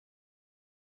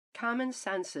Common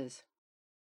Senses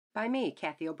by me,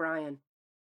 Kathy O'Brien.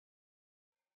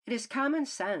 It is common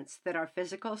sense that our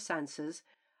physical senses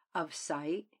of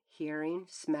sight, hearing,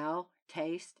 smell,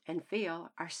 taste, and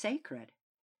feel are sacred.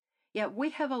 Yet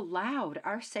we have allowed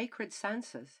our sacred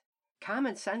senses,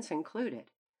 common sense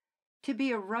included, to be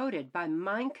eroded by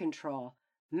mind control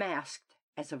masked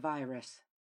as a virus.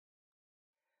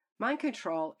 Mind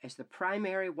control is the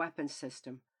primary weapon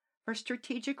system for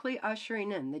strategically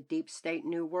ushering in the deep state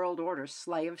New World Order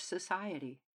slave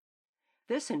society.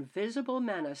 This invisible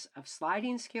menace of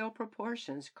sliding scale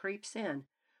proportions creeps in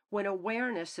when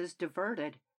awareness is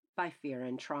diverted by fear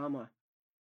and trauma.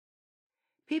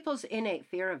 People's innate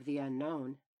fear of the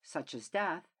unknown, such as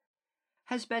death,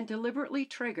 has been deliberately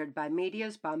triggered by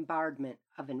media's bombardment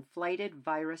of inflated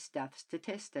virus death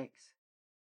statistics.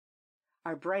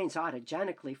 Our brains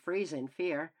autogenically freeze in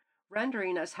fear,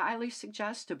 rendering us highly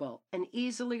suggestible and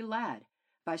easily led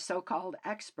by so-called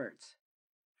experts,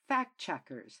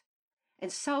 fact-checkers, and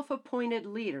self-appointed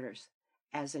leaders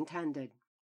as intended.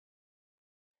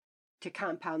 To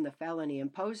compound the felony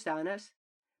imposed on us,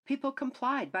 people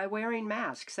complied by wearing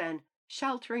masks and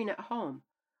sheltering at home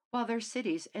while their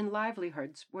cities and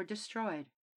livelihoods were destroyed.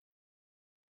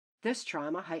 This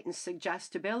trauma heightened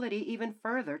suggestibility even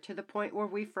further to the point where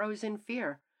we froze in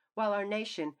fear while our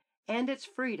nation and its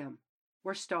freedom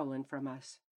were stolen from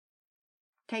us.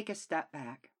 Take a step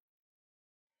back.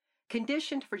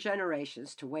 Conditioned for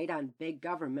generations to wait on big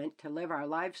government to live our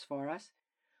lives for us,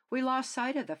 we lost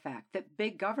sight of the fact that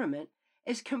big government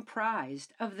is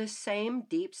comprised of the same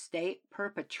deep state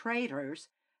perpetrators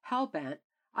hell-bent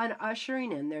on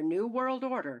ushering in their new world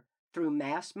order through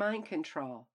mass mind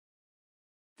control.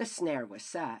 The snare was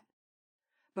set.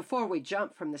 Before we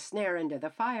jump from the snare into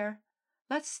the fire,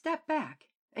 let's step back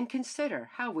and consider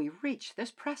how we reach this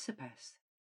precipice.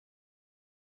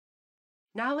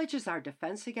 Knowledge is our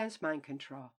defense against mind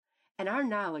control, and our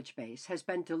knowledge base has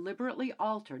been deliberately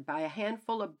altered by a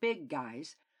handful of big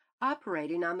guys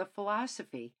operating on the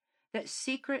philosophy that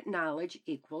secret knowledge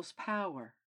equals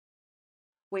power.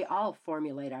 We all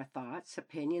formulate our thoughts,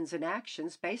 opinions, and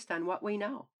actions based on what we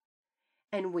know,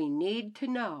 and we need to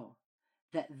know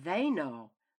that they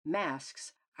know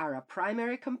masks are a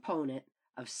primary component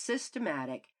of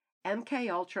systematic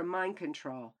MKUltra mind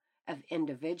control of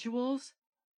individuals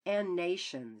and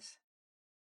nations.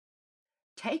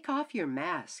 Take off your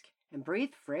mask and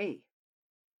breathe free.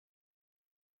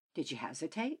 Did you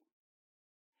hesitate?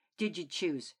 Did you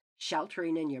choose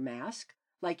sheltering in your mask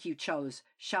like you chose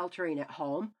sheltering at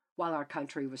home while our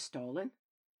country was stolen?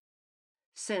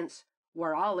 Since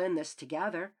we're all in this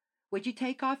together, would you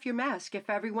take off your mask if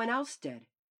everyone else did?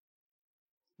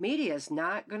 Media is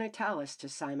not going to tell us to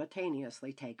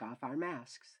simultaneously take off our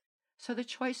masks, so the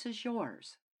choice is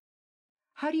yours.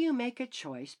 How do you make a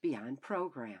choice beyond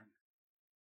program?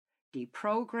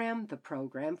 Deprogram the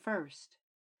program first.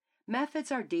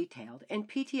 Methods are detailed in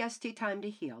PTSD Time to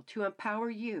Heal to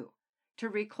empower you to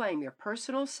reclaim your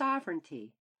personal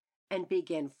sovereignty and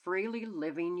begin freely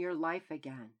living your life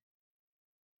again.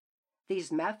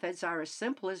 These methods are as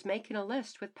simple as making a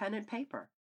list with pen and paper.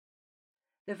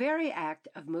 The very act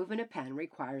of moving a pen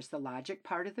requires the logic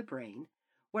part of the brain,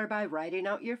 whereby writing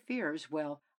out your fears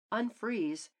will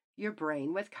unfreeze your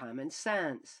brain with common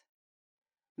sense.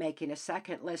 Making a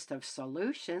second list of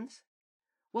solutions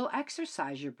will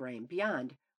exercise your brain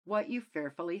beyond what you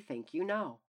fearfully think you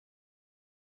know.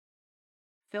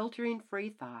 Filtering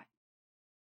free thought.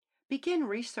 Begin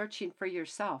researching for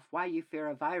yourself why you fear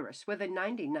a virus with a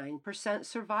 99%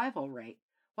 survival rate,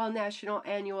 while national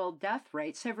annual death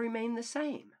rates have remained the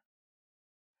same.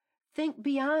 Think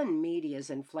beyond media's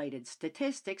inflated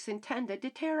statistics intended to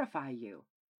terrify you.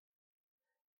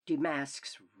 Do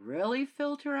masks really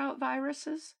filter out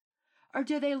viruses? Or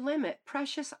do they limit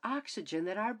precious oxygen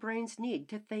that our brains need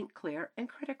to think clear and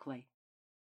critically?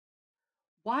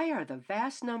 Why are the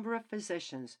vast number of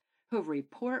physicians who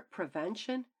report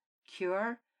prevention,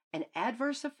 cure, and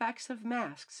adverse effects of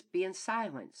masks being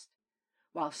silenced,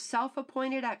 while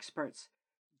self-appointed experts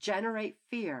generate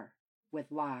fear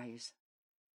with lies?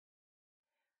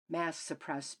 Masks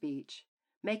suppress speech,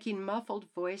 making muffled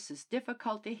voices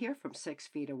difficult to hear from 6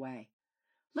 feet away.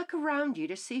 Look around you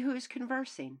to see who is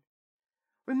conversing.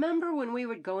 Remember when we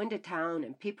would go into town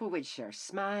and people would share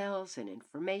smiles and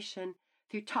information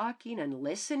through talking and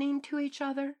listening to each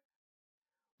other?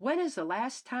 When is the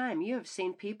last time you have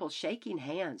seen people shaking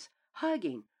hands,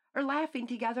 hugging, or laughing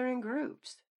together in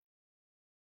groups?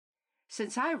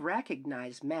 Since I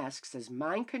recognize masks as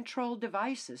mind-controlled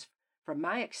devices from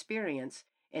my experience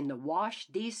in the Wash,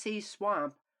 D.C.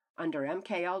 swamp under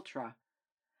MKUltra,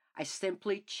 I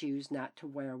simply choose not to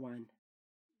wear one.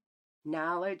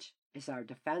 Knowledge is our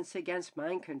defense against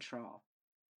mind control.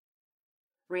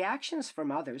 Reactions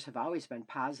from others have always been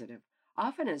positive,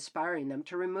 often inspiring them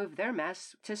to remove their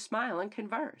masks to smile and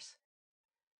converse.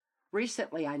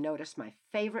 Recently, I noticed my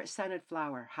favorite scented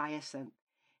flower, hyacinth,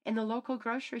 in the local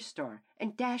grocery store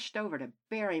and dashed over to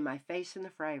bury my face in the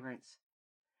fragrance.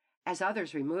 As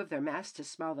others removed their masks to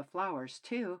smell the flowers,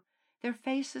 too, their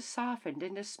faces softened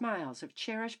into smiles of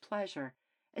cherished pleasure,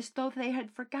 as though they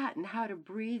had forgotten how to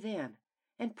breathe in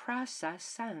and process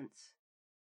scents.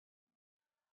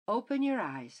 Open your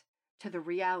eyes to the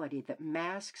reality that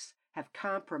masks have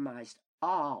compromised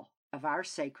all of our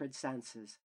sacred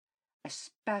senses,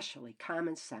 especially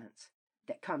common sense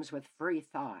that comes with free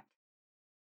thought.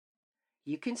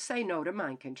 You can say no to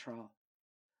mind control,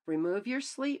 remove your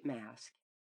sleep mask,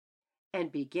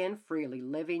 and begin freely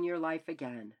living your life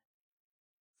again.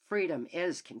 Freedom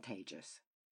is contagious.